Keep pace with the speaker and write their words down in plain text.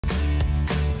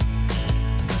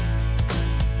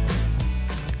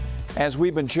As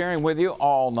we've been sharing with you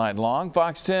all night long,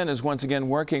 Fox 10 is once again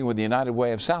working with the United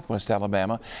Way of Southwest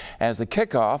Alabama as the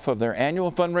kickoff of their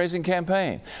annual fundraising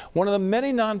campaign. One of the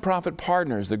many nonprofit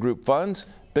partners the group funds,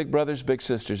 Big Brothers Big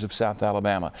Sisters of South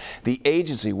Alabama. The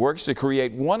agency works to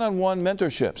create one-on-one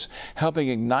mentorships, helping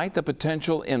ignite the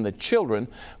potential in the children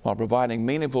while providing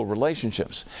meaningful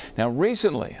relationships. Now,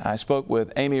 recently, I spoke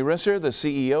with Aimee Risser, the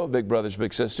CEO of Big Brothers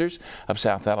Big Sisters of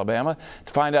South Alabama,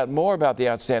 to find out more about the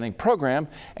outstanding program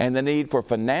and the need for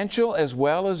financial as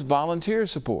well as volunteer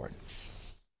support.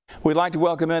 We'd like to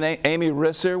welcome in Aimee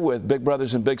Risser with Big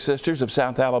Brothers and Big Sisters of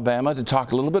South Alabama to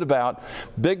talk a little bit about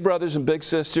Big Brothers and Big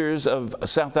Sisters of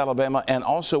South Alabama and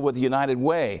also what the United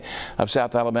Way of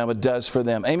South Alabama does for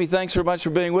them. Aimee, thanks very much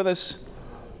for being with us.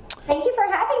 Thank you for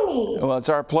having me. Well, it's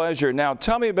our pleasure. Now,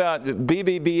 tell me about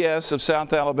BBBS of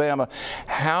South Alabama.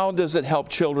 How does it help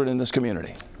children in this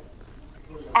community?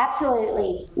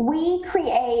 Absolutely. We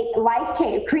create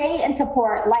and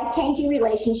support life-changing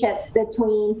relationships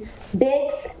between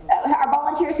our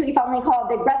volunteers who we fondly call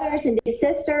Big Brothers and Big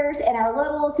Sisters, and our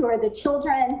littles who are the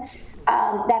children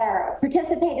that are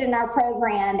participating in our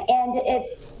program. And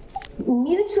it's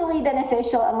mutually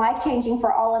beneficial and life-changing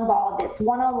for all involved. It's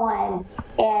one-on-one,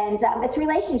 and it's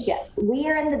relationships. We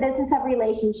are in the business of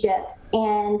relationships,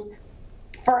 and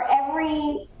for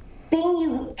every thing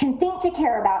you can think to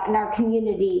care about in our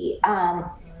community,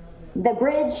 the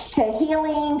bridge to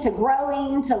healing, to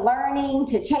growing, to learning,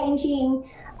 to changing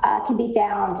can be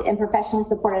found in professionally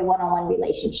supported one-on-one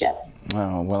relationships.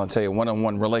 Oh, well, I'll tell you,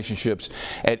 one-on-one relationships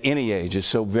at any age is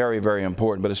so very, very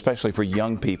important, but especially for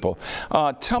young people.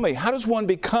 Tell me, how does one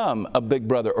become a big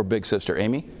brother or big sister,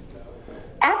 Aimee?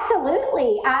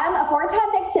 Absolutely. I'm a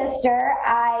four-time big sister.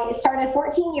 I started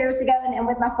 14 years ago and I'm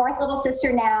with my fourth little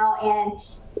sister now, and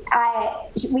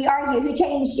we argue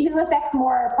who affects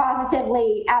more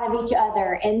positively out of each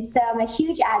other. And so I'm a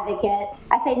huge advocate.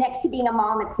 I say next to being a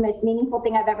mom, it's the most meaningful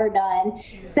thing I've ever done.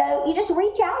 So you just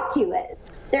reach out to us.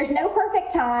 There's no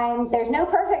perfect time. There's no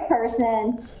perfect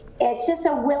person. It's just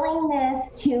a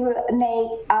willingness to make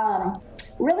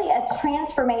really a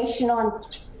transformational and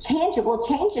tangible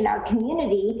change in our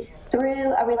community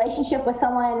through a relationship with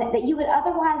someone that you would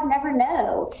otherwise never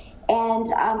know. And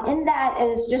in that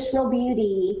is just real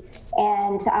beauty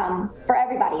and for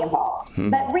everybody involved.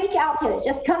 But reach out to it.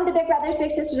 Just come to Big Brothers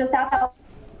Big Sisters of South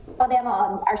Alabama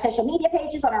on our social media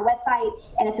pages, on our website,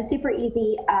 and it's a super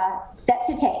easy step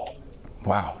to take.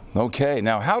 Wow. Okay.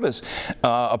 Now, how does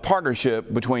a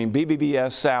partnership between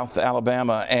BBBS South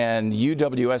Alabama and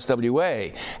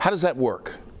UWSWA, how does that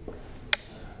work?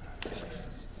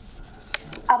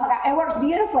 Oh my God, it works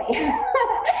beautifully.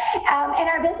 In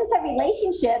our business of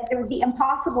relationships, it would be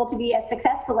impossible to be as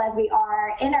successful as we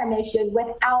are in our mission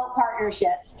without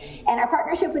partnerships. And our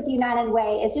partnership with the United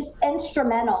Way is just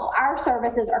instrumental. Our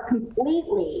services are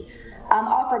completely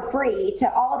offered free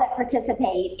to all that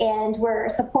participate, and we're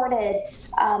supported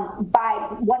by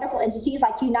wonderful entities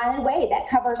like United Way that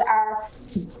covers our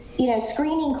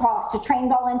screening costs to train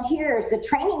volunteers, the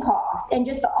training costs, and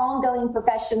just the ongoing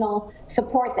professional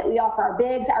support that we offer our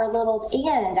bigs, our littles,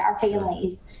 and our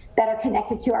families that are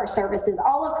connected to our services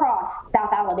all across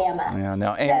South Alabama. Yeah,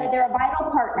 now, so they're a vital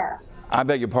partner. I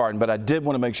beg your pardon, but I did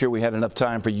want to make sure we had enough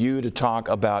time for you to talk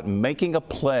about making a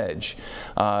pledge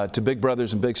to Big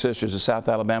Brothers and Big Sisters of South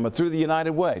Alabama through the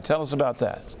United Way. Tell us about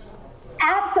that.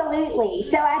 Absolutely.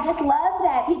 So I just love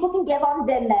that people can give on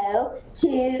Venmo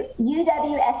to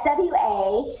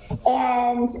UWSWA,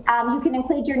 and you can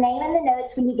include your name in the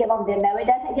notes when you give on Venmo. It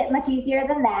doesn't get much easier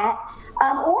than that.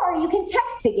 Or you can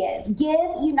text to give.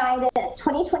 Give United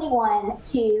 2021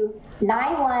 to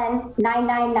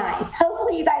 91999.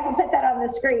 Hopefully you guys will put that on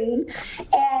the screen.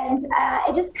 And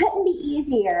it just couldn't be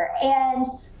easier. And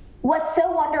what's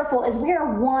so wonderful is we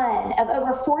are one of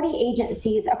over 40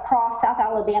 agencies across South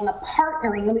Alabama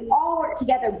partnering, and we all work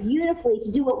together beautifully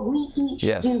to do what we each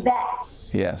do best.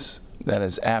 Yes. That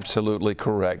is absolutely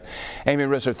correct. Aimee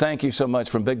Risser, thank you so much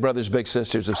from Big Brothers Big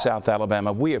Sisters of South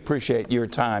Alabama. We appreciate your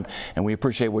time and we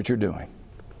appreciate what you're doing.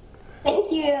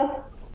 Thank you.